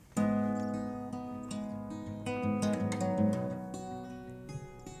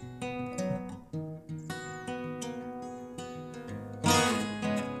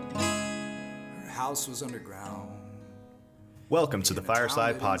house was underground. Welcome to the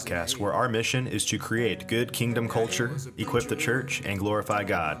Fireside Podcast, where our mission is to create good kingdom culture, equip the church, and glorify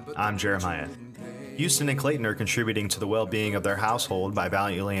God. I'm Jeremiah. Houston and Clayton are contributing to the well-being of their household by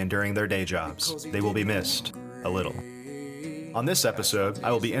valiantly enduring their day jobs. They will be missed, a little. On this episode,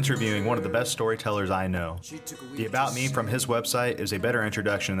 I will be interviewing one of the best storytellers I know. The About Me from his website is a better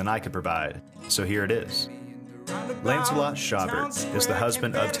introduction than I could provide, so here it is. Lancelot Schaubert is the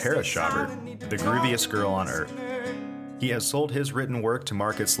husband of Tara Schaubert, the grooviest girl on earth. He has sold his written work to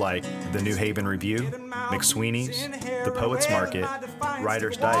markets like the New Haven Review, McSweeney's, the Poets Market,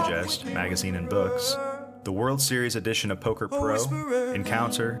 Writer's Digest, magazine and books, the World Series edition of Poker Pro,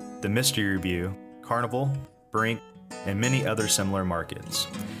 Encounter, the Mystery Review, Carnival, Brink, and many other similar markets.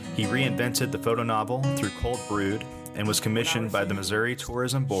 He reinvented the photo novel through Cold Brewed and was commissioned by the Missouri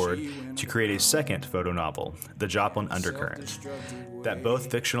Tourism Board to create a second photo novel, The Joplin Undercurrent, that both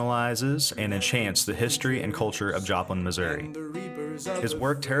fictionalizes and enchants the history and culture of Joplin, Missouri. His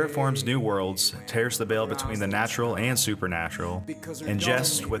work terraforms new worlds, tears the veil between the natural and supernatural, and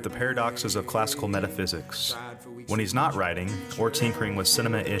jests with the paradoxes of classical metaphysics. When he's not writing or tinkering with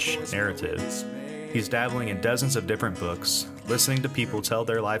cinema-ish narratives, he's dabbling in dozens of different books, listening to people tell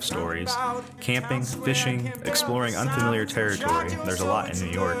their life stories, camping, fishing, exploring unfamiliar territory, there's a lot in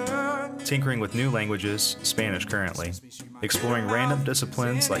New York, tinkering with new languages, Spanish currently, exploring random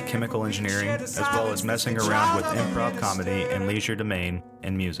disciplines like chemical engineering, as well as messing around with improv comedy and leisure domain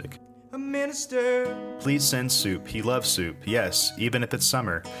and music. Please send soup. He loves soup, yes, even if it's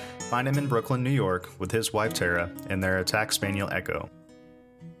summer. Find him in Brooklyn, New York, with his wife Tara and their attack spaniel Echo.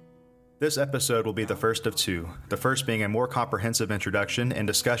 This episode will be the first of two, the first being a more comprehensive introduction and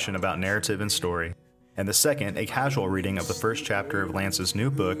discussion about narrative and story, and the second a casual reading of the first chapter of Lance's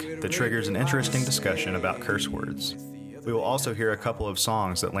new book that triggers an interesting discussion about curse words. We will also hear a couple of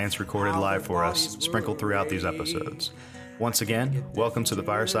songs that Lance recorded live for us, sprinkled throughout these episodes. Once again, welcome to the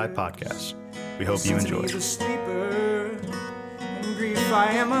Fireside Podcast. We hope you enjoy.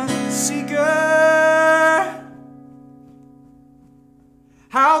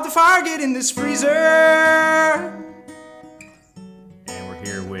 How'd the fire get in this freezer? And we're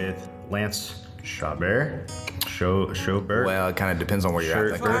here with Lance Schaubert. Schaubert. Well, it kind of depends on where you're at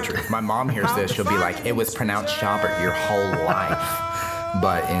in the country. If my mom hears this, she'll be like, it was pronounced Schaubert your whole life.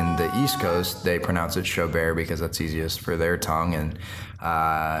 But in the East Coast, they pronounce it Schaubert because that's easiest for their tongue. And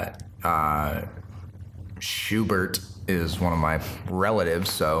Schubert is one of my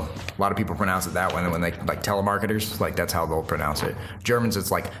relatives, so a lot of people pronounce it that way. And when they, like telemarketers, like that's how they'll pronounce it. Germans,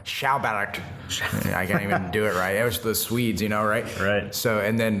 it's like Schaubert. I can't even do it right. It was the Swedes, right? Right. So,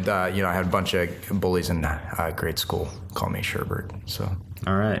 and then, I had a bunch of bullies in grade school call me Sherbert, so.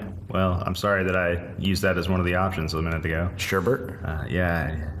 All right. Well, I'm sorry that I used that as one of the options a minute ago. Sherbert?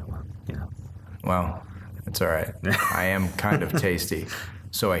 Yeah. Well, it's all right. I am kind of tasty,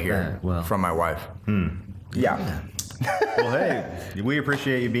 so I hear from my wife. Yeah. Well, hey, we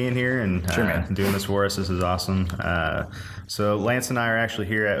appreciate you being here and doing this for us. This is awesome. So Lance and I are actually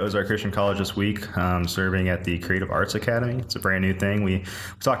here at Ozark Christian College this week, serving at the Creative Arts Academy. It's a brand new thing. We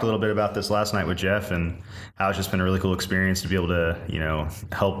talked a little bit about this last night with Jeff, and how it's just been a really cool experience to be able to,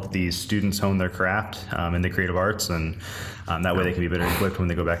 help these students hone their craft in the creative arts, and that way they can be better equipped when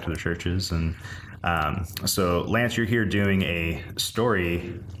they go back to their churches. And so Lance, you're here doing a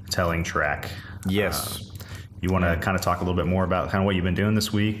storytelling track. Yes. You want to kind of talk a little bit more about kind of what you've been doing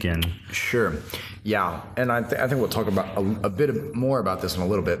this week? And Sure. Yeah. And I think we'll talk about a bit more about this in a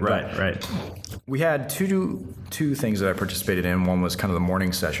little bit. Right. We had two things that I participated in. One was kind of the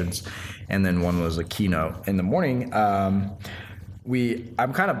morning sessions, and then one was a keynote. In the morning,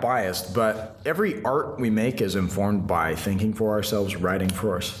 I'm kind of biased, but every art we make is informed by thinking for ourselves, writing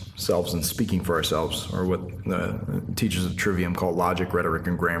for ourselves, and speaking for ourselves, or what the teachers of Trivium call logic, rhetoric,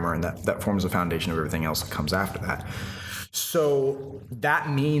 and grammar, and that forms the foundation of everything else that comes after that. So that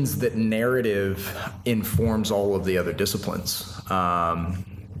means that narrative informs all of the other disciplines.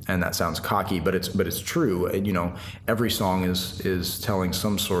 And that sounds cocky, but it's true. Every song is telling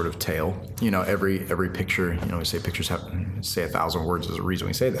some sort of tale. Every picture. We say pictures say 1,000 words. There's a reason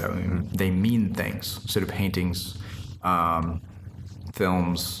we say that. I mean, they mean things. So do paintings,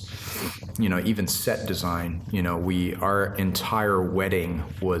 films. Even set design. Our entire wedding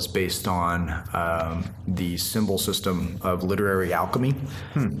was based on the symbol system of literary alchemy.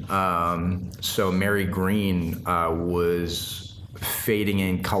 So Mary Green was fading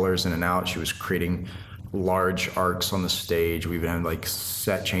in colors in and out. She was creating large arcs on the stage. We even had like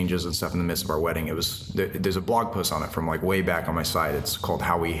set changes and stuff in the midst of our wedding. There's a blog post on it from like way back on my site. It's called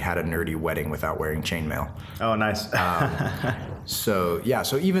 "How We Had a Nerdy Wedding Without Wearing Chainmail." Oh, nice. So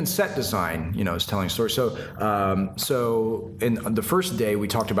even set design, is telling a story. So in the first day, we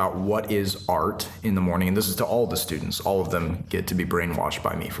talked about what is art in the morning, and this is to all the students. All of them get to be brainwashed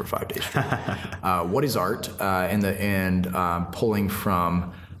by me for 5 days straight. What is art? And pulling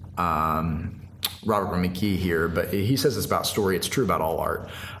from Robert McKee here, but he says it's about story. It's true about all art.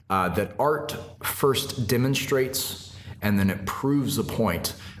 That art first demonstrates and then it proves a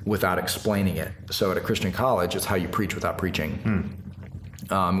point without explaining it. So at a Christian college, it's how you preach without preaching.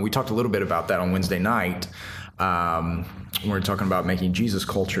 We talked a little bit about that on Wednesday night. We were talking about making Jesus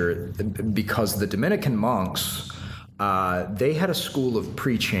culture, because the Dominican monks, they had a school of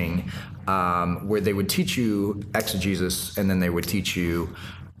preaching where they would teach you exegesis and then they would teach you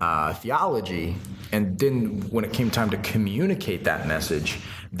theology, and then when it came time to communicate that message,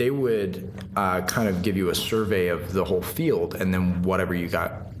 they would kind of give you a survey of the whole field, and then whatever you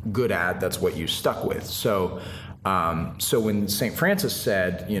got good at, that's what you stuck with. So when St. Francis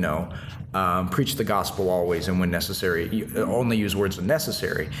said, preach the gospel always, and when necessary, only use words when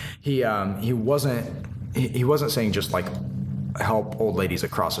necessary, he wasn't saying just like help old ladies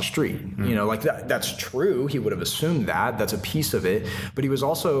across the street. Like that's true. He would have assumed that. That's a piece of it. But it was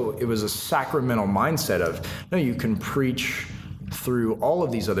a sacramental mindset of, no, you can preach through all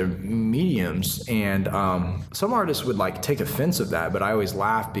of these other mediums. And some artists would like take offense of that, but I always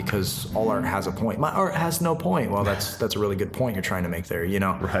laugh because all art has a point. My art has no point. Well, that's a really good point you're trying to make there,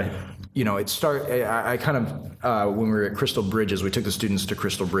 Right. I kind of, when we were at Crystal Bridges, we took the students to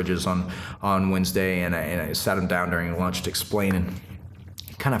Crystal Bridges on Wednesday, and I sat them down during lunch to explain and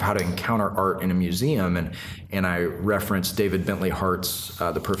kind of how to encounter art in a museum, and I referenced David Bentley Hart's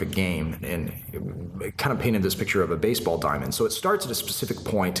The Perfect Game, and it kind of painted this picture of a baseball diamond. So it starts at a specific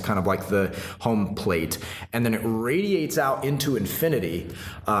point, kind of like the home plate, and then it radiates out into infinity.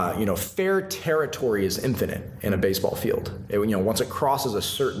 Fair territory is infinite in a baseball field. Once it crosses a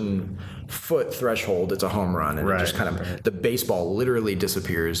certain foot threshold, it's a home run, and it just kind of, the baseball literally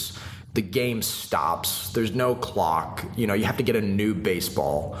disappears. The game stops. There's no clock. You have to get a new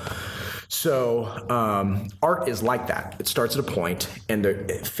baseball. So art is like that. It starts at a point, and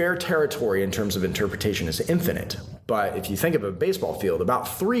the fair territory in terms of interpretation is infinite. But if you think of a baseball field, about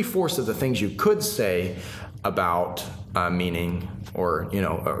 3/4 of the things you could say about meaning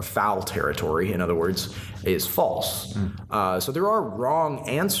or foul territory, in other words, is false. So there are wrong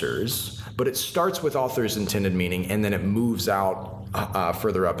answers, but it starts with author's intended meaning, and then it moves out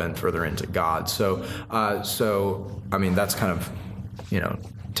further up and further into God. So I mean, that's kind of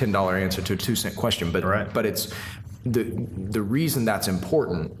 $10 answer to a 2-cent question, but it's the reason that's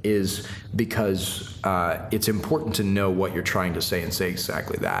important is because it's important to know what you're trying to say and say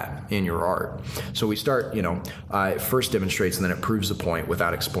exactly that in your art. So we start, it first demonstrates and then it proves a point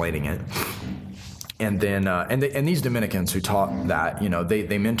without explaining it. And then, and these Dominicans who taught that,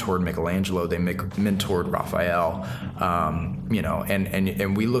 they mentored Michelangelo, they mentored Raphael, and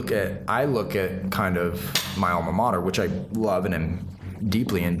I look at kind of my alma mater, which I love and am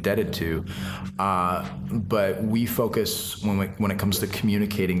deeply indebted to, but we focus when it comes to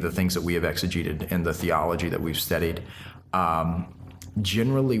communicating the things that we have exegeted and the theology that we've studied.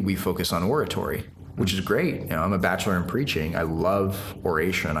 Generally, we focus on oratory, which is great. I'm a bachelor in preaching. I love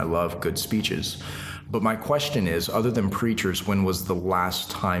oration. I love good speeches. But my question is, other than preachers, when was the last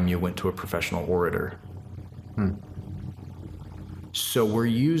time you went to a professional orator? So we're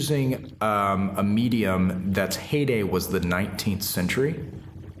using a medium that's heyday was the 19th century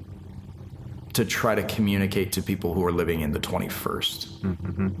to try to communicate to people who are living in the 21st.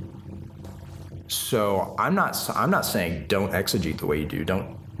 Mm-hmm. So I'm not saying don't exegete the way you do.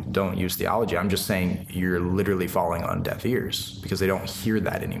 Don't use theology. I'm just saying you're literally falling on deaf ears because they don't hear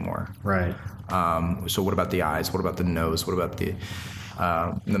that anymore. Right. So what about the eyes? What about the nose? What about the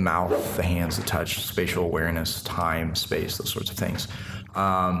mouth, the hands, the touch, spatial awareness, time, space, those sorts of things.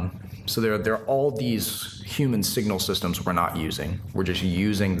 So there are all these human signal systems we're not using. We're just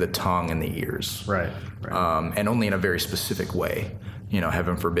using the tongue and the ears. Right. And only in a very specific way.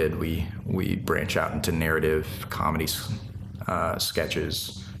 Heaven forbid we branch out into narrative, comedy,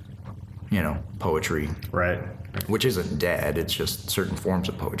 sketches, poetry. Right. Which isn't dead. It's just certain forms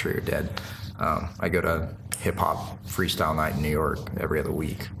of poetry are dead. I go to hip-hop freestyle night in New York every other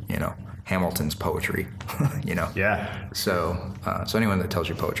week, Hamilton's poetry, Yeah. So anyone that tells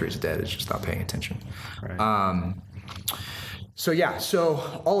you poetry is dead is just not paying attention. Right.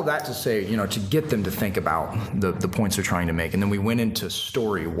 So all of that to say, to get them to think about the points they're trying to make. And then we went into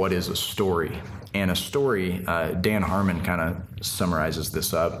story. What is a story? And a story, Dan Harmon kind of summarizes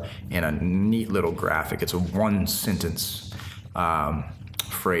this up in a neat little graphic. It's a one-sentence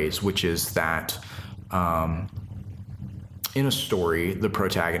phrase, which is that in a story, the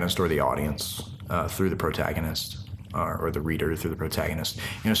protagonist or the audience, through the protagonist, or the reader through the protagonist.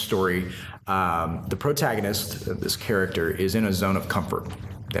 In a story, the protagonist, this character, is in a zone of comfort.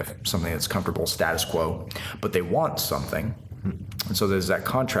 They have something that's comfortable, status quo, but they want something. And so there's that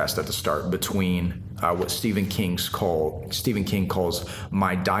contrast at the start between what Stephen King calls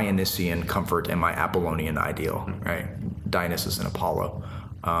my Dionysian comfort and my Apollonian ideal, right? Dionysus and Apollo.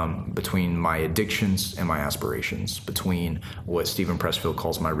 Between my addictions and my aspirations, between what Stephen Pressfield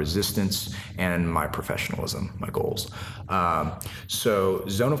calls my resistance and my professionalism, my goals. So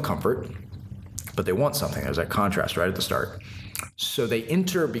zone of comfort, but they want something. There's that contrast right at the start. So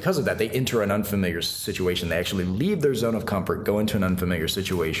because of that, they enter an unfamiliar situation. They actually leave their zone of comfort, go into an unfamiliar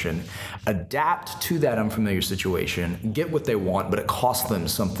situation, adapt to that unfamiliar situation, get what they want, but it costs them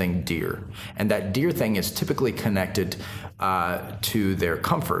something dear. And that dear thing is typically connected to their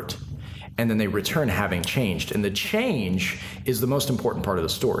comfort. And then they return having changed. And the change is the most important part of the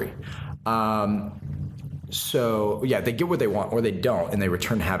story. So they get what they want or they don't, and they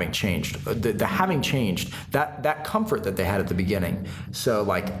return having changed. The having changed, that comfort that they had at the beginning. So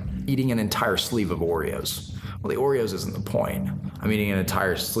like eating an entire sleeve of Oreos. Well, the Oreos isn't the point. I'm eating an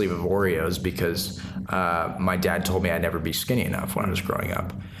entire sleeve of Oreos because my dad told me I'd never be skinny enough when I was growing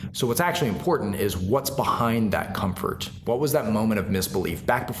up. So what's actually important is what's behind that comfort. What was that moment of misbelief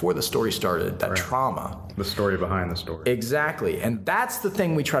back before the story started, that trauma? The story behind the story. Exactly. And that's the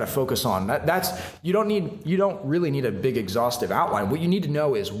thing we try to focus on. You don't really need a big exhaustive outline. What you need to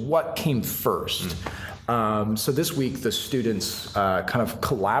know is what came first. So this week, the students kind of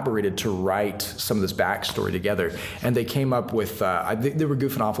collaborated to write some of this backstory together, and they came up with, they were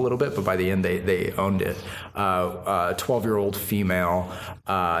goofing off a little bit, but by the end, they owned it. A 12-year-old female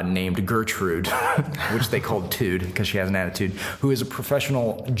named Gertrude, which they called Tude because she has an attitude, who is a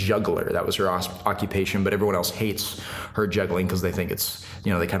professional juggler. That was her occupation, but everyone else hates her juggling because they think it's,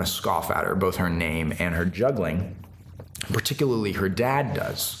 they kind of scoff at her, both her name and her juggling. Particularly her dad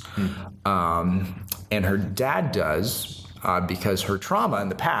does. And her dad does because her trauma in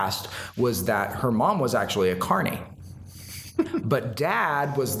the past was that her mom was actually a carny. But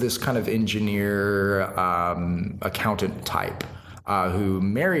dad was this kind of engineer, accountant type who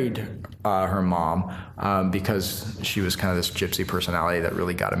married her mom because she was kind of this gypsy personality that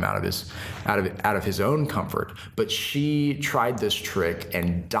really got him out of his own comfort. But she tried this trick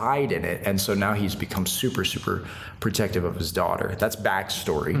and died in it, and so now he's become super, super protective of his daughter. That's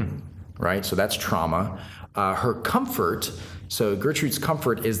backstory, right? So that's trauma. Her comfort. So Gertrude's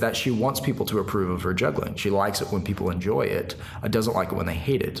comfort is that she wants people to approve of her juggling. She likes it when people enjoy it. Doesn't like it when they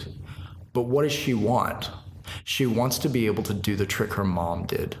hate it. But what does she want? She wants to be able to do the trick her mom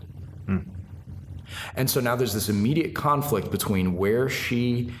did. And so now there's this immediate conflict between where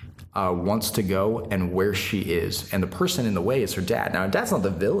she wants to go and where she is. And the person in the way is her dad. Now, her dad's not the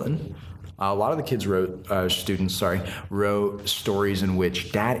villain. A lot of the kids wrote stories in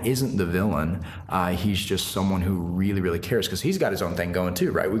which dad isn't the villain. He's just someone who really, really cares because he's got his own thing going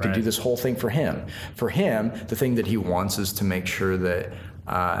too, right? We could do this whole thing for him. For him, the thing that he wants is to make sure that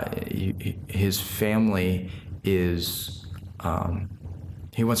his family is,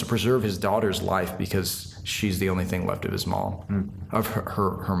 he wants to preserve his daughter's life because she's the only thing left of his mom, of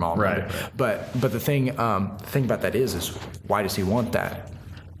her mom. Right. But the thing about that is why does he want that?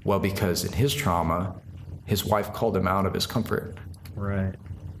 Well, because in his trauma, his wife called him out of his comfort. Right.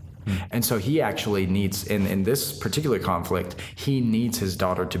 And so he actually needs, in this particular conflict, he needs his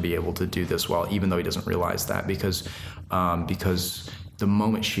daughter to be able to do this well, even though he doesn't realize that, because the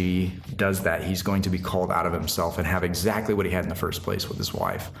moment she does that, he's going to be called out of himself and have exactly what he had in the first place with his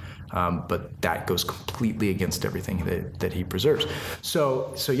wife. But that goes completely against everything that he preserves.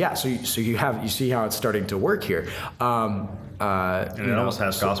 So you see how it's starting to work here. And it almost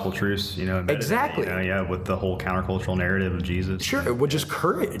has gospel truths, embedded exactly. In it, with the whole countercultural narrative of Jesus. Sure, with just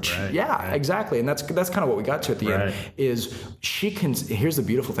courage. Right, right. Exactly. And that's kind of what we got to at the end. Is here's the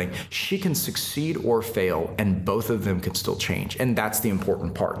beautiful thing: she can succeed or fail, and both of them can still change. And that's the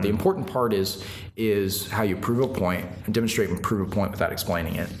important part. Mm-hmm. The important part is how you prove a point, demonstrate and prove a point without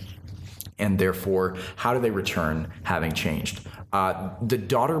explaining it. And therefore, how do they return having changed? The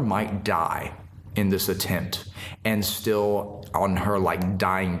daughter might die in this attempt, and still on her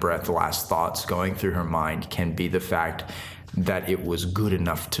dying breath, the last thoughts going through her mind can be the fact that it was good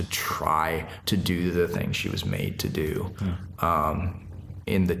enough to try to do the things she was made to do.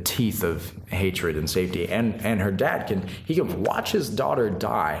 In the teeth of hatred and safety. And her dad can watch his daughter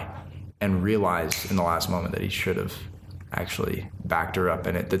die and realize in the last moment that he should have actually backed her up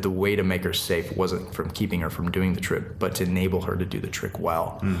in it, that the way to make her safe wasn't from keeping her from doing the trick, but to enable her to do the trick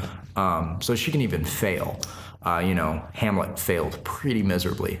well. So she can even fail. Hamlet failed pretty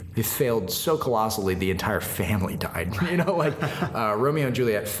miserably. He failed so colossally the entire family died. Romeo and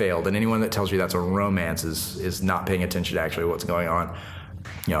Juliet failed, and anyone that tells you that's a romance is not paying attention to actually what's going on.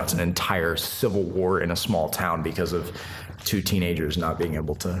 It's an entire civil war in a small town because of two teenagers not being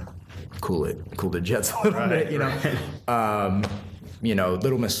able to cool the jets a little bit.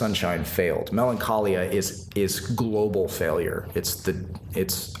 Little Miss Sunshine failed. Melancholia is global failure. It's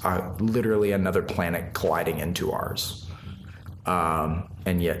literally another planet colliding into ours,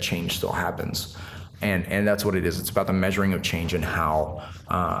 and yet change still happens, and that's what it is. It's about the measuring of change and how.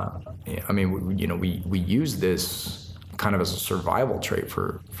 We use this kind of as a survival trait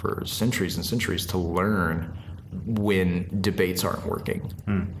for centuries and centuries to learn when debates aren't working.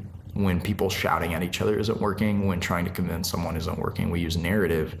 When people shouting at each other isn't working, when trying to convince someone isn't working. We use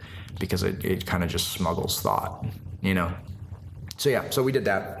narrative because it kind of just smuggles thought, So we did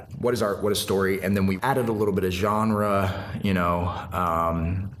that. What is story? And then we added a little bit of genre,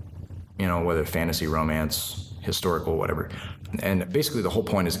 whether fantasy, romance, historical, whatever. And basically the whole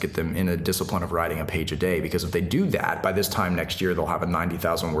point is get them in a discipline of writing a page a day, because if they do that, by this time next year, they'll have a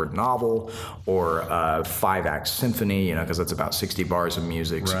 90,000 word novel or a 5-act symphony, because that's about 60 bars of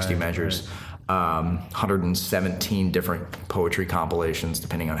music, 60 measures, 117 different poetry compilations,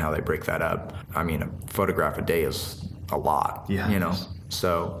 depending on how they break that up. A photograph a day is a lot,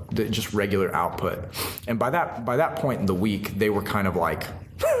 so just regular output. And by that point in the week, they were kind of like,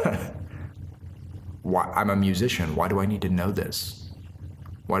 why, I'm a musician. Why do I need to know this?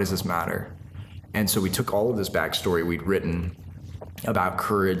 Why does this matter? And so we took all of this backstory we'd written about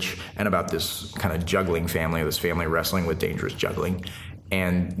courage and about this kind of juggling family, this family wrestling with dangerous juggling,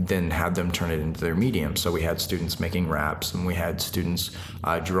 and then had them turn it into their medium. So we had students making raps, and we had students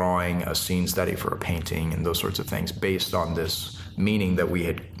drawing a scene study for a painting and those sorts of things based on this meaning that we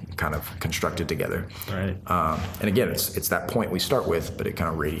had kind of constructed together. Right. And again, it's that point we start with, but it kind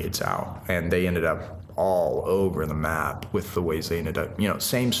of radiates out. And they ended up all over the map with the ways they ended up,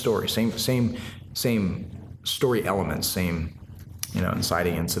 same story, same story elements, same,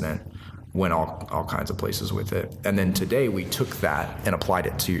 inciting incident, went all kinds of places with it. And then today we took that and applied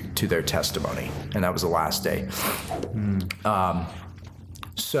it to their testimony. And that was the last day.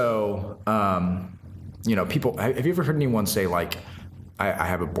 People, have you ever heard anyone say, like, I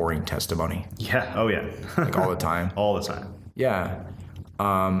have a boring testimony? Yeah. Oh, yeah. Like all the time? All the time. Yeah.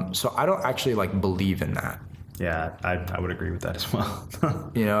 So I don't actually, believe in that. Yeah, I would agree with that as well.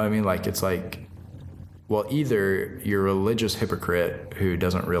 It's like, well, either you're a religious hypocrite who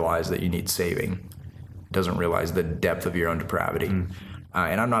doesn't realize that you need saving, doesn't realize the depth of your own depravity.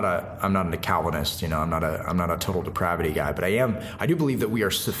 And I'm not a Calvinist, I'm not a total depravity guy, but I do believe that we are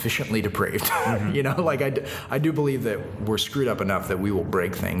sufficiently depraved. I do believe that we're screwed up enough that we will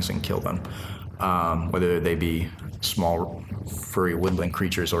break things and kill them, whether they be small, furry woodland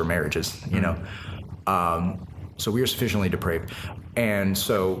creatures or marriages, So we are sufficiently depraved. And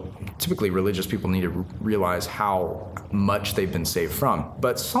so typically religious people need to realize how much they've been saved from.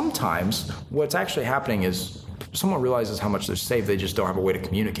 But sometimes what's actually happening is someone realizes how much they're saved, they just don't have a way to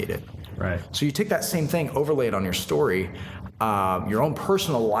communicate it. Right. So you take that same thing, overlay it on your story, your own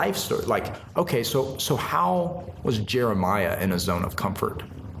personal life story. Like, okay, so how was Jeremiah in a zone of comfort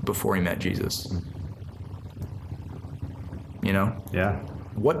before he met Jesus? Yeah.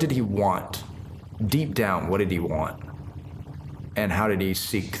 What did he want? Deep down, what did he want? And how did he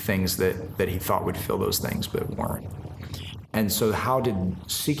seek things that he thought would fill those things but weren't? And so how did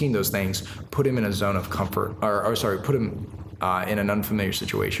seeking those things put him in a zone of comfort, put him in an unfamiliar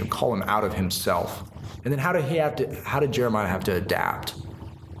situation, call him out of himself? And then how did Jeremiah have to adapt?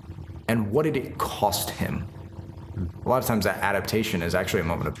 And what did it cost him? A lot of times that adaptation is actually a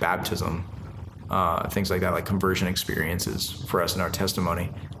moment of baptism, things like that, like conversion experiences for us in our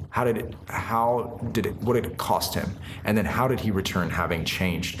testimony. What did it cost him? And then how did he return having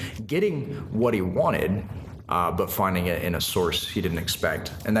changed? Getting what he wanted, but finding it in a source he didn't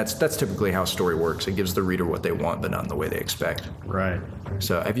expect. And that's typically how story works. It gives the reader what they want, but not in the way they expect. Right.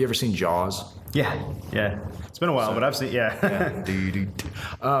 So have you ever seen Jaws? Yeah. It's been a while, but I've seen,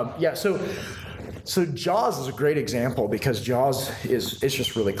 So Jaws is a great example because Jaws it's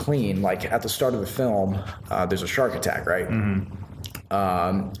just really clean. Like at the start of the film, there's a shark attack, right? Mm-hmm.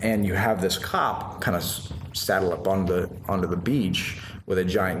 and you have this cop kind of saddle up onto the beach with a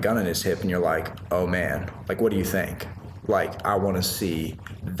giant gun in his hip, and you're like, oh man, like, what do you think? Like, I want to see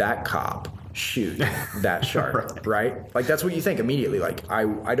that cop shoot that shark, right? Like, that's what you think immediately. Like,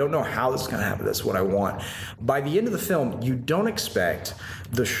 I don't know how this is going to happen. That's what I want. By the end of the film, you don't expect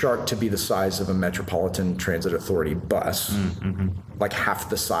the shark to be the size of a Metropolitan Transit Authority bus, like half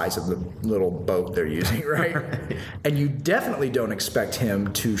the size of the little boat they're using, right? And you definitely don't expect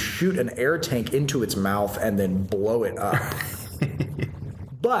him to shoot an air tank into its mouth and then blow it up.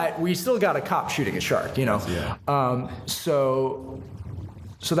 But we still got a cop shooting a shark, you know? Yeah.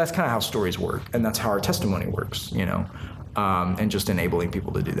 So that's kind of how stories work, and that's how our testimony works, you know, and just enabling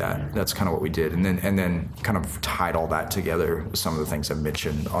people to do that. That's kind of what we did, and then kind of tied all that together with some of the things I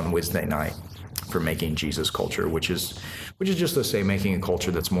mentioned on Wednesday night for making Jesus culture, which is just to say making a culture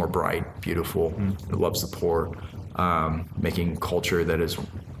that's more bright, beautiful, that loves the poor, making culture that is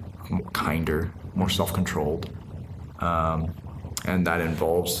more kinder, more self-controlled, and that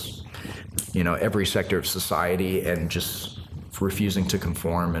involves, you know, every sector of society and just refusing to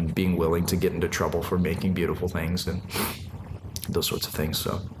conform and being willing to get into trouble for making beautiful things and those sorts of things.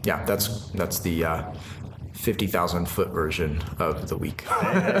 So yeah, that's the 50,000 foot version of the week.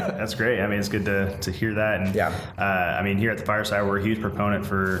 That's great. I mean, it's good to hear that. And I mean, here at the Fireside, we're a huge proponent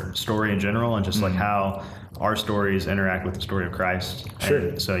for story in general and just like how our stories interact with the story of Christ. Sure.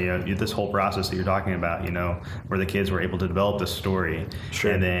 And so, you know, this whole process that you're talking about, you know, where the kids were able to develop this story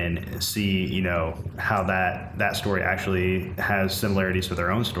and then see, you know, how that story actually has similarities to their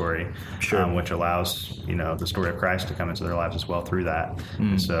own story, which allows, you know, the story of Christ to come into their lives as well through that.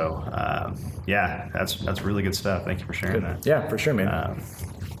 And so, yeah, that's really good stuff. Thank you for sharing that. Yeah, for sure, man.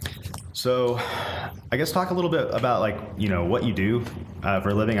 So I guess talk a little bit about, like, you know, what you do for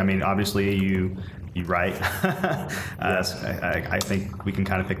a living. I mean, obviously you write. I think we can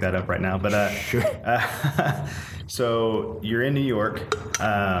kind of pick that up right now. But so you're in New York.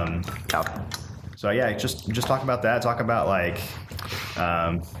 So yeah, just talk about that. Talk about like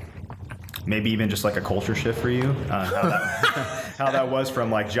maybe even just like a culture shift for you. How that was from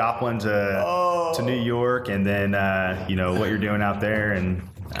like Joplin to New York, and then you know what you're doing out there and.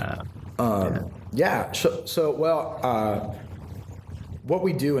 What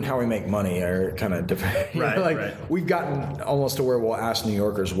we do and how we make money are kind of different. Right. We've gotten almost to where we'll ask New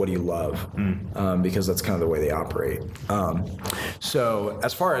Yorkers, what do you love? Because that's kind of the way they operate. So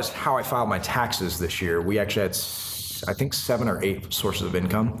as far as how I filed my taxes this year, we actually had, I think, 7 or 8 sources of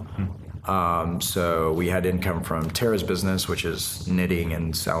income. So we had income from Tara's business, which is knitting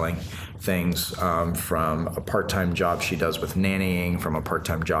and selling things, from a part-time job she does with nannying, from a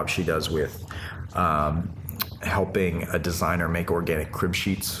part-time job she does with helping a designer make organic crib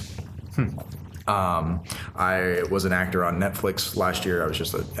sheets. I was an actor on Netflix last year. I was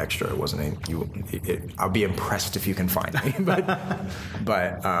just an extra. It wasn't I'll be impressed if you can find me. But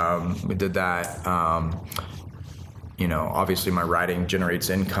we did that. You know, obviously my writing generates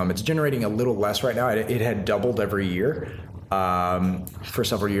income. It's generating a little less right now. It had doubled every year for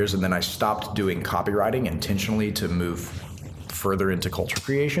several years, and then I stopped doing copywriting intentionally to move further into culture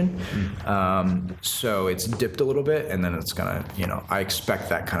creation. So it's dipped a little bit, and then it's gonna, you know, I expect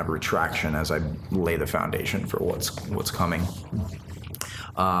that kind of retraction as I lay the foundation for what's coming.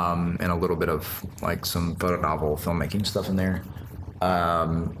 And a little bit of like some photo novel filmmaking stuff in there.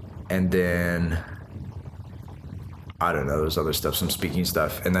 And then I don't know, there's other stuff, some speaking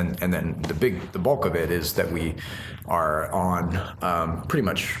stuff, and then the bulk of it is that we are on pretty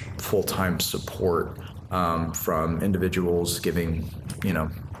much full-time support from individuals giving, you know,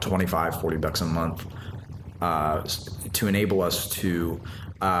 $25-$40 a month to enable us to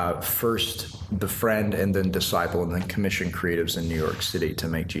first befriend and then disciple and then commission creatives in New York City to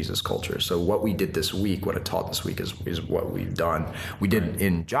make Jesus culture. So what we did this week, what I taught this week is what we've done. We did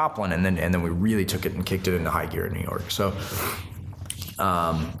in Joplin, and then we really took it and kicked it into high gear in New York. So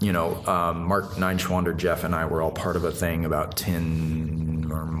Mark Nineschwander, Jeff, and I were all part of a thing about 10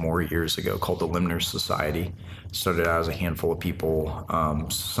 or more years ago called the Limner Society. Started out as a handful of people.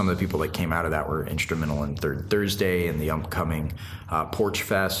 Some of the people that came out of that were instrumental in Third Thursday and the upcoming Porch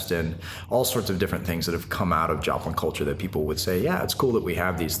Fest and all sorts of different things that have come out of Joplin culture that people would say, yeah, it's cool that we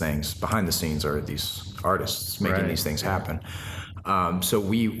have these things. Behind the scenes are these artists making these things happen. So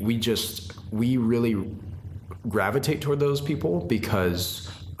we really gravitate toward those people because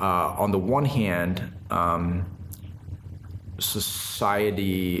on the one hand,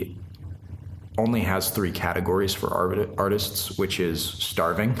 society only has 3 categories for artists, which is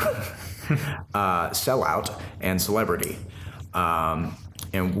starving, sellout, and celebrity.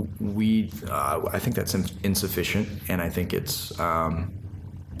 we I think that's insufficient, and I think it's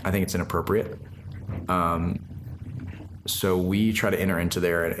inappropriate. So we try to enter into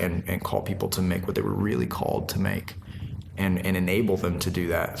there and call people to make what they were really called to make, and enable them to do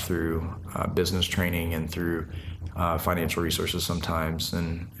that through business training and through financial resources sometimes,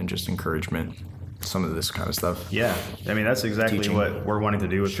 and just encouragement, some of this kind of stuff. Yeah, I mean, that's exactly Teaching. what we're wanting to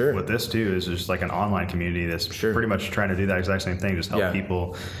do with, Sure. with this too, is just like an online community that's Sure. pretty much trying to do that exact same thing, just help Yeah.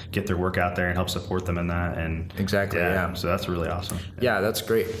 people get their work out there and help support them in that. And Exactly, yeah. So that's really awesome. Yeah, that's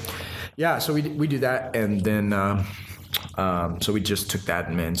great. Yeah, so we do that, and then so we just took that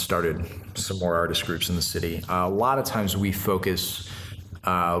and started some more artist groups in the city. A lot of times we focus,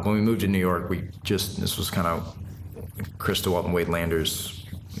 when we moved to New York, this was kind of Krista Walton Wade Lander's,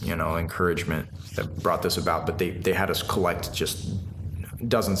 encouragement that brought this about, but they had us collect just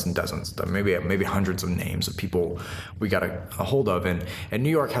dozens and dozens, maybe hundreds of names of people we got a hold of, and New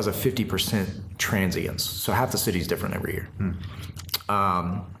York has a 50% transience, so half the city's different every year,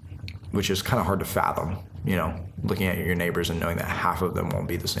 which is kind of hard to fathom, looking at your neighbors and knowing that half of them won't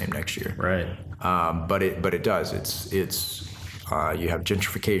be the same next year. Right. But it does. It's you have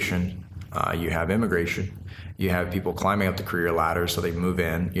gentrification, you have immigration, you have people climbing up the career ladder so they move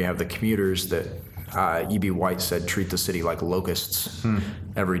in. You have the commuters that E.B. White said treat the city like locusts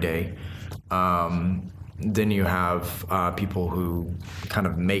every day. Then you have people who kind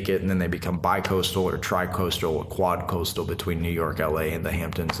of make it and then they become bi-coastal or tri-coastal or quad-coastal between New York, LA, and the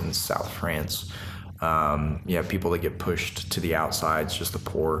Hamptons and South France. You have people that get pushed to the outsides, just the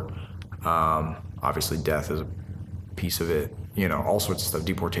poor. Obviously, death is a piece of it. All sorts of stuff.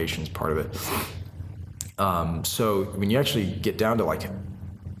 Deportation is part of it. So when you actually get down to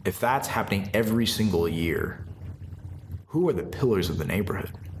if that's happening every single year, who are the pillars of the neighborhood?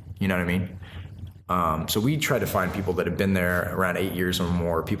 You know what I mean? So we try to find people that have been there around 8 years or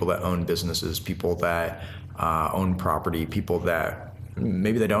more, people that own businesses, people that own property, people that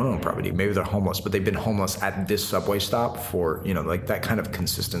maybe they don't own property, maybe they're homeless, but they've been homeless at this subway stop for, that kind of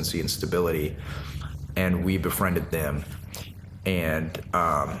consistency and stability. And we befriended them.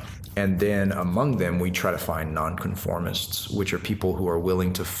 And then among them, we try to find nonconformists, which are people who are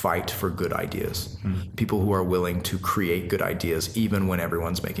willing to fight for good ideas, people who are willing to create good ideas even when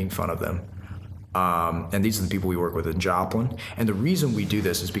everyone's making fun of them. And these are the people we work with in Joplin. And the reason we do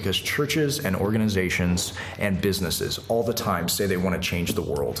this is because churches and organizations and businesses all the time say they want to change the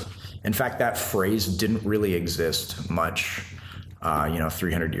world. In fact, that phrase didn't really exist much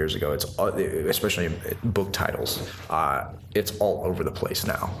 300 years ago. It's especially in book titles. It's all over the place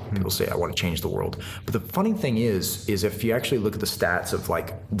now. People say, I want to change the world. But the funny thing is if you actually look at the stats of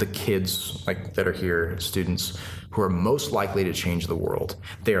the kids that are here, students who are most likely to change the world,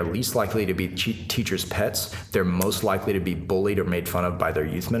 they are least likely to be teachers' pets. They're most likely to be bullied or made fun of by their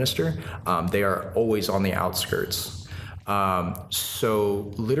youth minister. They are always on the outskirts.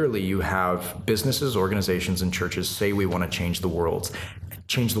 So literally you have businesses, organizations, and churches say we want to change the world.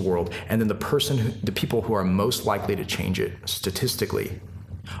 And then the people who are most likely to change it statistically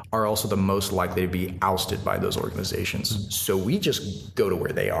are also the most likely to be ousted by those organizations. So we just go to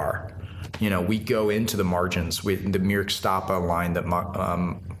where they are. We go into the margins with the Mirkstapa line that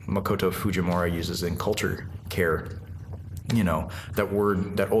Makoto Fujimura uses in culture care.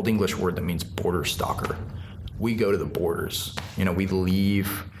 That old English word that means border stalker. We go to the borders. We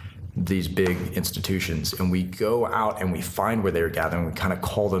leave these big institutions and we go out and we find where they're gathering. We kind of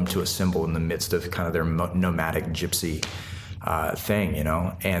call them to assemble in the midst of kind of their nomadic gypsy thing,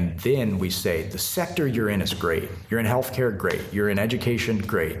 and then we say, the sector you're in is great. You're in healthcare, great. You're in education,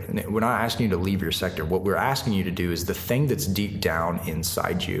 great. And we're not asking you to leave your sector. What we're asking you to do is the thing that's deep down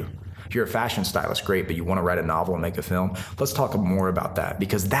inside you. If you're a fashion stylist, great, but you want to write a novel and make a film, let's talk more about that,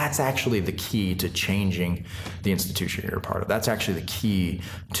 because that's actually the key to changing the institution you're a part of. That's actually the key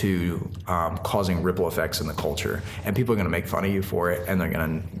to causing ripple effects in the culture. And people are going to make fun of you for it, and they're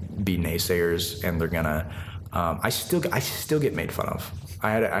going to be naysayers, and they're going to I still get made fun of.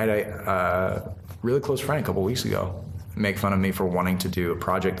 I had a really close friend a couple weeks ago make fun of me for wanting to do a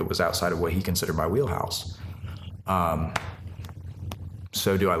project that was outside of what he considered my wheelhouse.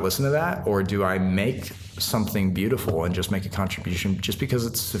 So do I listen to that, or do I make something beautiful and just make a contribution just because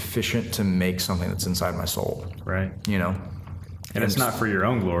it's sufficient to make something that's inside my soul? Right. And it's not for your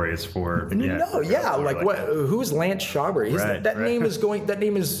own glory. It's for who's Lance Schaubert? That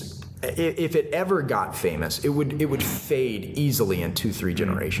name is. If it ever got famous, it would fade easily in 2-3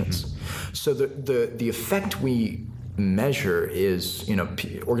 generations. Mm-hmm. So the effect we measure is,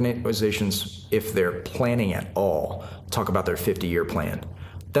 organizations, if they're planning at all, talk about their 50-year plan.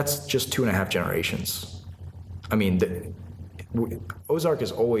 That's just 2.5 generations. I mean, Ozark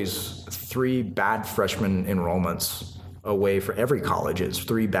is always 3 bad freshman enrollments away for every college is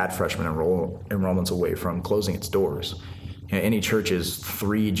 3 bad freshman enrollments away from closing its doors. Any church is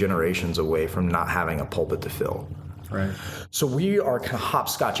 3 generations away from not having a pulpit to fill. Right. So we are kind of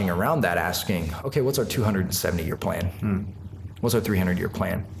hopscotching around that, asking, okay, what's our 270-year plan? What's our 300-year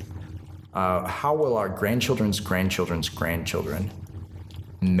plan? How will our grandchildren's grandchildren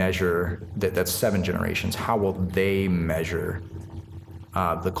measure that's 7 generations? How will they measure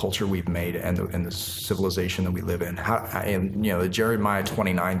the culture we've made and the civilization that we live in? And the Jeremiah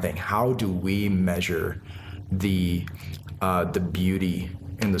 29 thing. How do we measure the beauty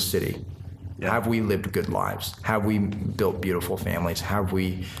in the city? Yeah. Have we lived good lives? Have we built beautiful families? Have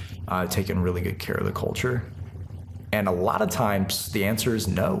we taken really good care of the culture? And a lot of times the answer is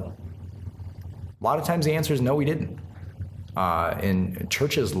no. A lot of times the answer is no, we didn't. And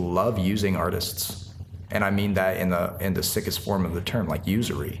churches love using artists. And I mean that in the sickest form of the term, like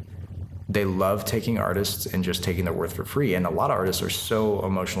usury. They love taking artists and just taking their worth for free. And a lot of artists are so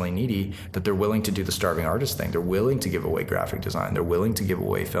emotionally needy that they're willing to do the starving artist thing. They're willing to give away graphic design. They're willing to give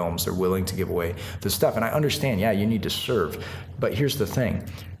away films. They're willing to give away the stuff. And I understand, yeah, you need to serve. But here's the thing.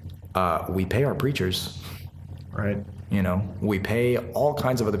 We pay our preachers. Right. We pay all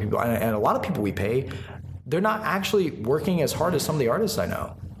kinds of other people. And a lot of people we pay, they're not actually working as hard as some of the artists I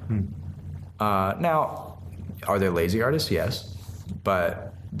know. Now, are there lazy artists? Yes. But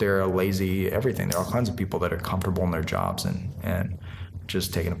they're a lazy everything. There are all kinds of people that are comfortable in their jobs and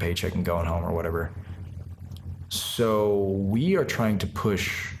just taking a paycheck and going home or whatever. So we are trying to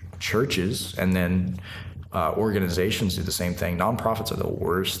push churches, and then organizations do the same thing. Nonprofits are the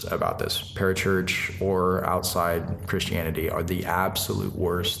worst about this. Parachurch or outside Christianity are the absolute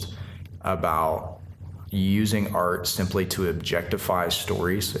worst about using art simply to objectify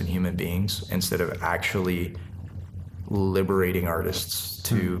stories and human beings instead of actually liberating artists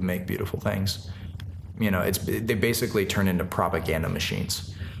to make beautiful things. They basically turn into propaganda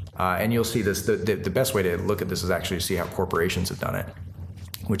machines. And you'll see this, the best way to look at this is actually to see how corporations have done it,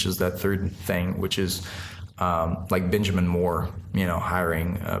 which is that third thing, which is like Benjamin Moore,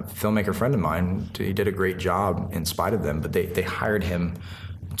 hiring a filmmaker friend of mine. He did a great job in spite of them, but they hired him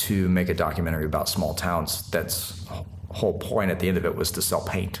to make a documentary about small towns. That's whole point at the end of it was to sell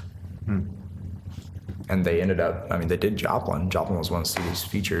paint. And they ended up, they did Joplin. Joplin was one of the cities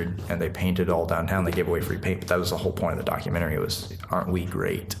featured, and they painted all downtown. They gave away free paint, but that was the whole point of the documentary was, aren't we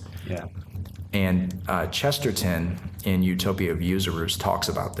great? Yeah. And Chesterton in Utopia of Usurers talks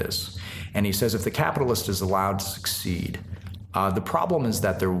about this. And he says if the capitalist is allowed to succeed, the problem is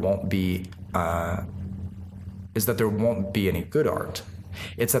that there won't be any good art.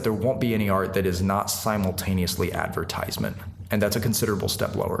 It's that there won't be any art that is not simultaneously advertisement. And that's a considerable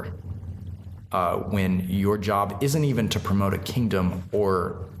step lower. When your job isn't even to promote a kingdom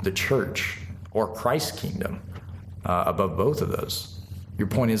or the church or Christ's kingdom above both of those. Your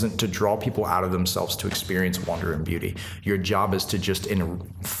point isn't to draw people out of themselves to experience wonder and beauty. Your job is to just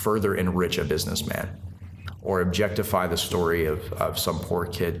further enrich a businessman or objectify the story of some poor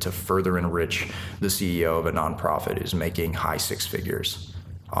kid to further enrich the CEO of a nonprofit who's making high 6 figures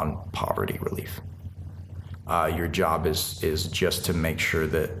on poverty relief. Your job is just to make sure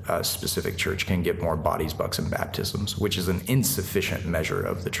that a specific church can get more bodies, bucks, and baptisms, which is an insufficient measure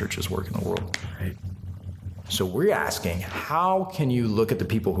of the church's work in the world. Right. So we're asking, how can you look at the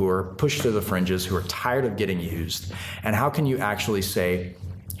people who are pushed to the fringes, who are tired of getting used, and how can you actually say,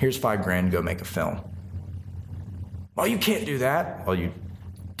 here's $5,000, go make a film? Well, you can't do that. Well, you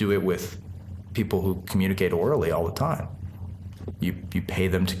do it with people who communicate orally all the time. You pay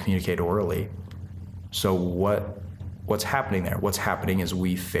them to communicate orally. So what's happening there? What's happening is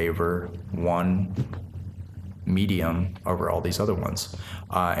we favor one medium over all these other ones,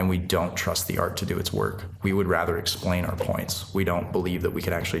 and we don't trust the art to do its work. We would rather explain our points. We don't believe that we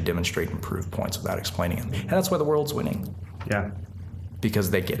can actually demonstrate and prove points without explaining them. And that's why the world's winning. Yeah.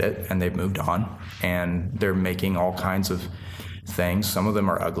 Because they get it, and they've moved on, and they're making all kinds of things. Some of them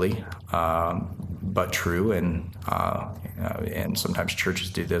are ugly, but true, and sometimes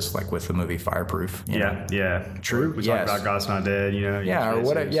churches do this, like with the movie Fireproof. Yeah. True. We yes. talk about God's not dead. Yeah, or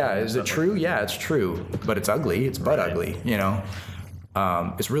what? Yeah, is it true? Yeah, it's true, but it's ugly. It's butt ugly.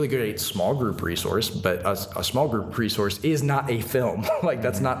 It's really good at a small group resource, but a small group resource is not a film. Like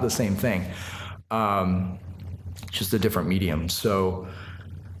that's not the same thing. Just a different medium. So.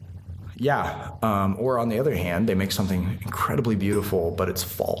 Yeah, or on the other hand, they make something incredibly beautiful, but it's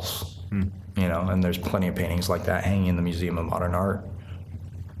false. And there's plenty of paintings like that hanging in the Museum of Modern Art.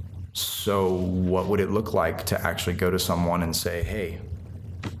 So what would it look like to actually go to someone and say, hey,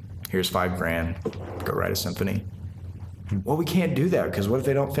 here's $5,000, go write a symphony? Well, we can't do that because what if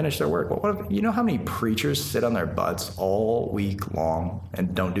they don't finish their work? Well, what if, you know how many preachers sit on their butts all week long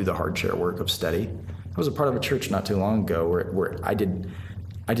and don't do the hard chair work of study? I was a part of a church not too long ago where I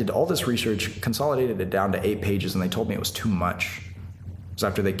did all this research, consolidated it down to 8 pages, and they told me it was too much. It was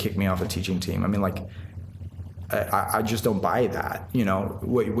after they kicked me off the teaching team. I mean, like, I just don't buy that. You know,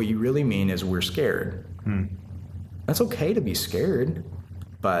 what you really mean is we're scared. That's okay to be scared,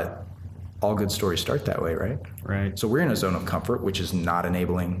 but all good stories start that way, right? Right. So we're in a zone of comfort, which is not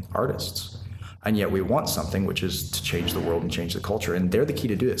enabling artists. And yet we want something, which is to change the world and change the culture. And they're the key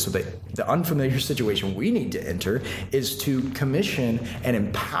to do it. So the unfamiliar situation we need to enter is to commission and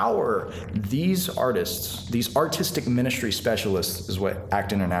empower these artists, these artistic ministry specialists is what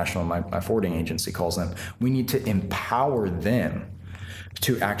ACT International, my forwarding agency, calls them. We need to empower them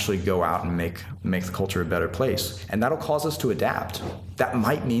to actually go out and make the culture a better place. And that'll cause us to adapt. That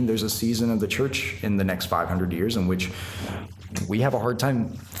might mean there's a season of the church in the next 500 years in which we have a hard time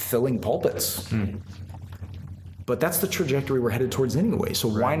filling pulpits. But that's the trajectory we're headed towards anyway. So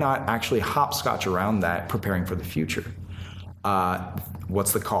why not actually hopscotch around that, preparing for the future?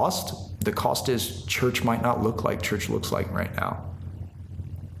 What's the cost? The cost is church might not look like church looks like right now.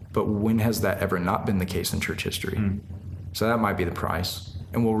 But when has that ever not been the case in church history? So that might be the price.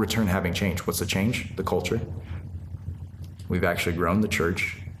 And we'll return having change. What's the change? The culture. We've actually grown the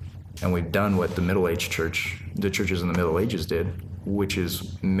church, and we've done what the the churches in the Middle Ages did, which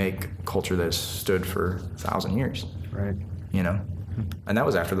is make culture that has stood for 1,000 years. Right. You know? And that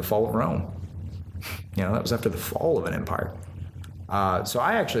was after the fall of Rome. You know, that was after the fall of an empire. So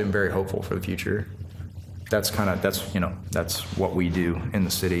I actually am very hopeful for the future. That's what we do in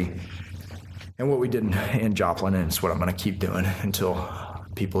the city. And what we did in Joplin, and it's what I'm going to keep doing until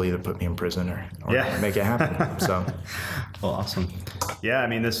people either put me in prison or make it happen. So, well, awesome. Yeah, I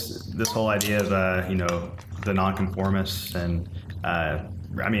mean this whole idea of the nonconformists, and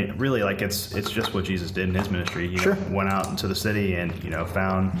I mean really like it's just what Jesus did in his ministry. He went out into the city and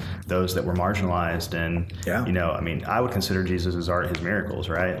found those that were marginalized, and I mean I would consider Jesus' art his miracles,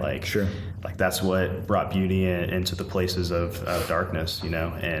 right? Like like that's what brought beauty into the places of darkness,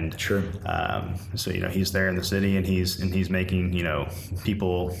 and so he's there in the city, and he's making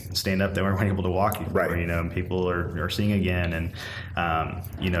people stand up that weren't able to walk before, right? And people are seeing again, and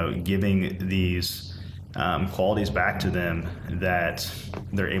giving these qualities back to them that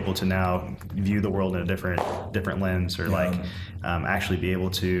they're able to now view the world in a different lens, or like actually be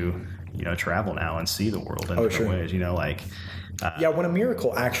able to travel now and see the world in different ways. When a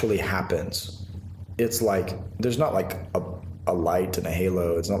miracle actually happens, it's like there's not like a light and a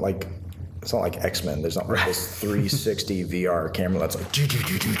halo. It's not like X-Men. There's not like this 360 VR camera that's like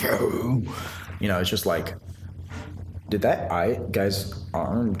it's just like, did that guy's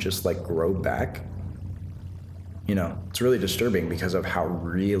arm just like grow back? It's really disturbing because of how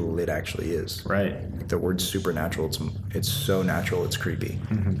real it actually is. Right. The word supernatural, it's so natural, it's creepy.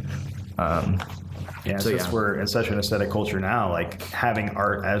 We're in such an aesthetic culture now, like having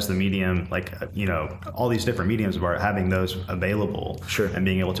art as the medium, like, all these different mediums of art, having those available and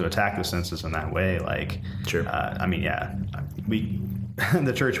being able to attack the senses in that way. Like, I mean,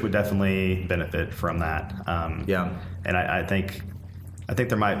 the church would definitely benefit from that. And I think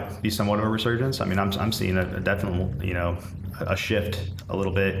there might be somewhat of a resurgence. I mean, I'm seeing a definite, a shift a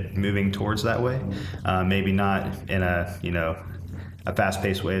little bit moving towards that way. Maybe not in a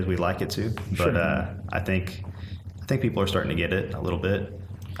fast-paced way as we'd like it to, but I think people are starting to get it a little bit.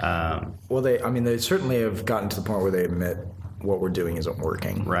 They certainly have gotten to the point where they admit what we're doing isn't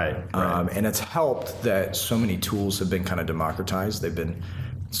working. Right. And it's helped that so many tools have been kind of democratized.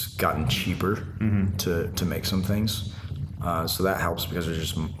 It's gotten cheaper to make some things. So that helps because there's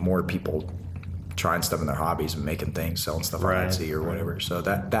just more people trying stuff in their hobbies and making things, selling stuff on Etsy or whatever. So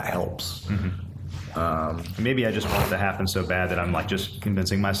that helps. Maybe I just want it to happen so bad that I'm like just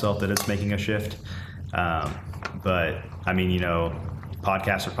convincing myself that it's making a shift. But I mean,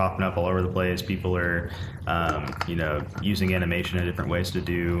 podcasts are popping up all over the place. People are, using animation in different ways to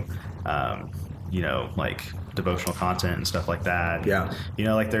do, like devotional content and stuff like that. Yeah.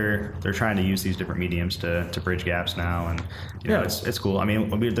 Like they're trying to use these different mediums to bridge gaps now, and it's cool. I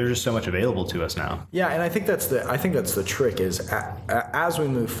mean, there's just so much available to us now. Yeah, and I think that's the trick is as we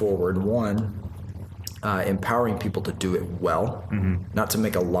move forward, empowering people to do it well, not to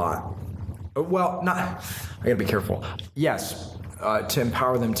make a lot. Well, I gotta be careful. Yes, to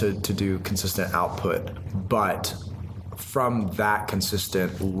empower them to do consistent output, but from that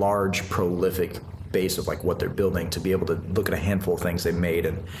consistent, large, prolific base of like what they're building, to be able to look at a handful of things they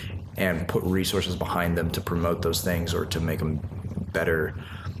made and put resources behind them to promote those things or to make them better.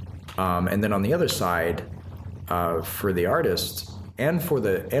 And then on the other side, for the artist and for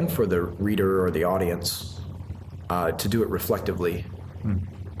the reader or the audience to do it reflectively.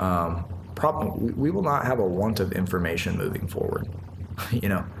 We will not have a want of information moving forward. You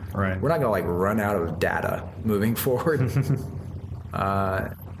know, right? We're not going to like run out of data moving forward.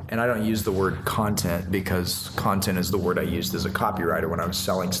 And I don't use the word content because content is the word I used as a copywriter when I was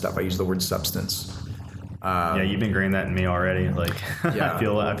selling stuff. I use the word substance. Yeah, you've ingrained that in me already. Like, Yeah. I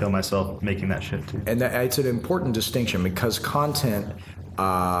feel myself making that shift too. And it's an important distinction because content,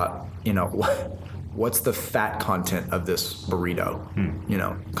 you know, what's the fat content of this burrito? You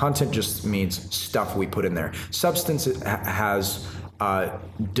know, content just means stuff we put in there. Substance has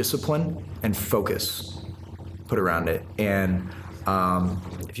discipline and focus put around it. And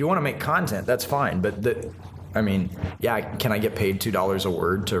if you want to make content, that's fine. But can I get paid $2 a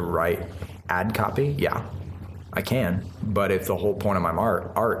word to write ad copy? Yeah, I can. But if the whole point of my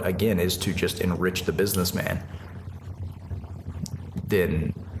art again is to just enrich the businessman,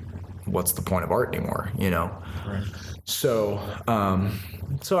 then what's the point of art anymore? You know. Right. So,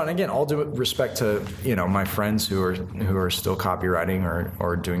 and again, all due respect to, you know, my friends who are still copywriting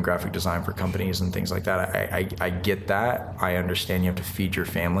or doing graphic design for companies and things like that. I get that. I understand you have to feed your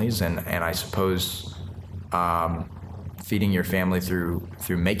families, and I suppose feeding your family through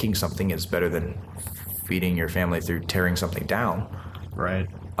making something is better than feeding your family through tearing something down. Right.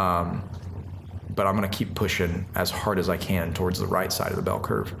 But I'm going to keep pushing as hard as I can towards the right side of the bell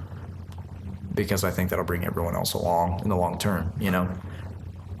curve, because I think that'll bring everyone else along in the long term, you know?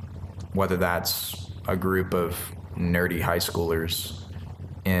 Whether that's a group of nerdy high schoolers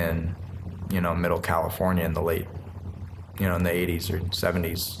in, you know, middle California in the late, you know, in the 80s or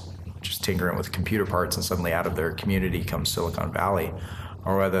 70s, just tinkering with computer parts, and suddenly out of their community comes Silicon Valley,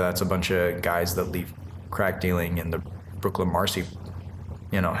 or whether that's a bunch of guys that leave crack dealing in the Brooklyn Marcy,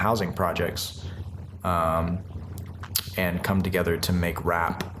 you know, housing projects, and come together to make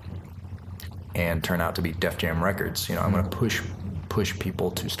rap and turn out to be Def Jam Records. You know, I'm going to push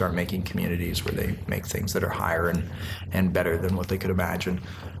people to start making communities where they make things that are higher and better than what they could imagine.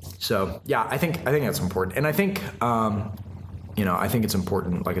 So yeah, I think that's important. And I think, you know, I think it's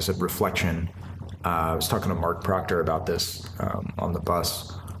important, like I said, reflection. I was talking to Mark Proctor about this on the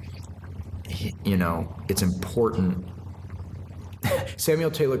bus. You know, it's important.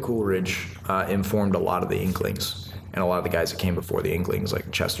 Samuel Taylor Coleridge informed a lot of the Inklings and a lot of the guys that came before the Inklings,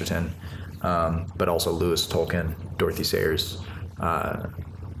 like Chesterton, but also Lewis Tolkien, Dorothy Sayers,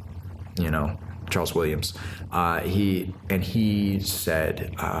 you know, Charles Williams. He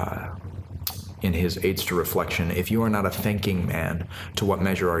said in his Aids to Reflection, if you are not a thinking man, to what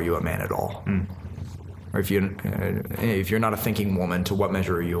measure are you a man at all? Or if you're not a thinking woman, to what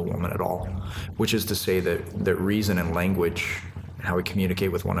measure are you a woman at all? Which is to say that reason and language, how we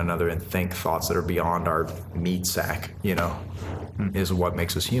communicate with one another and think thoughts that are beyond our meat sack, you know, is what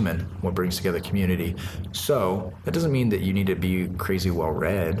makes us human, what brings together community. So that doesn't mean that you need to be crazy well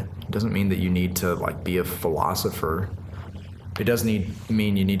read. It doesn't mean that you need to like be a philosopher. It does mean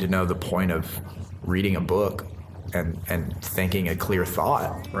you need to know the point of reading a book and thinking a clear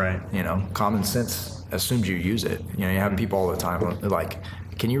thought. Right. You know, common sense assumes you use it. You know, you have people all the time like,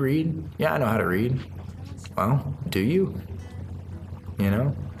 can you read? Yeah, I know how to read. Well, do you? You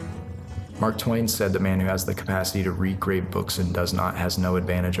know? Mark Twain said the man who has the capacity to read great books and does not has no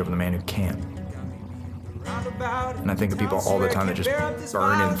advantage over the man who can't. And I think of people all the time that just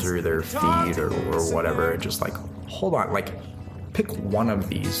burning through their feed or whatever, just like, hold on, like, pick one of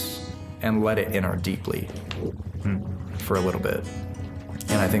these and let it enter deeply for a little bit.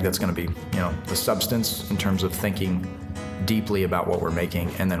 And I think that's going to be, you know, the substance in terms of thinking deeply about what we're making,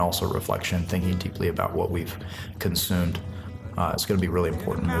 and then also reflection, thinking deeply about what we've consumed. It's going to be really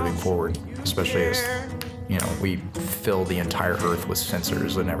important moving forward, especially as, you know, we fill the entire earth with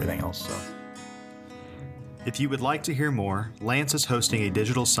sensors and everything else. So. If you would like to hear more, Lance is hosting a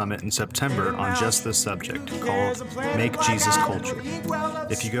digital summit in September on just this subject called Make Jesus Culture.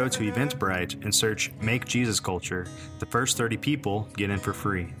 If you go to Eventbrite and search Make Jesus Culture, the first 30 people get in for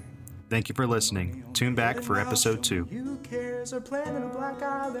free. Thank you for listening. Tune back for episode 2. Who cares? Or planning a black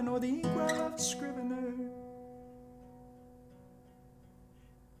island or the inkwell of a scrivener.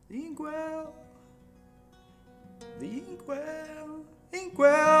 The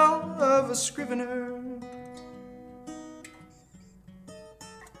inkwell of a scrivener.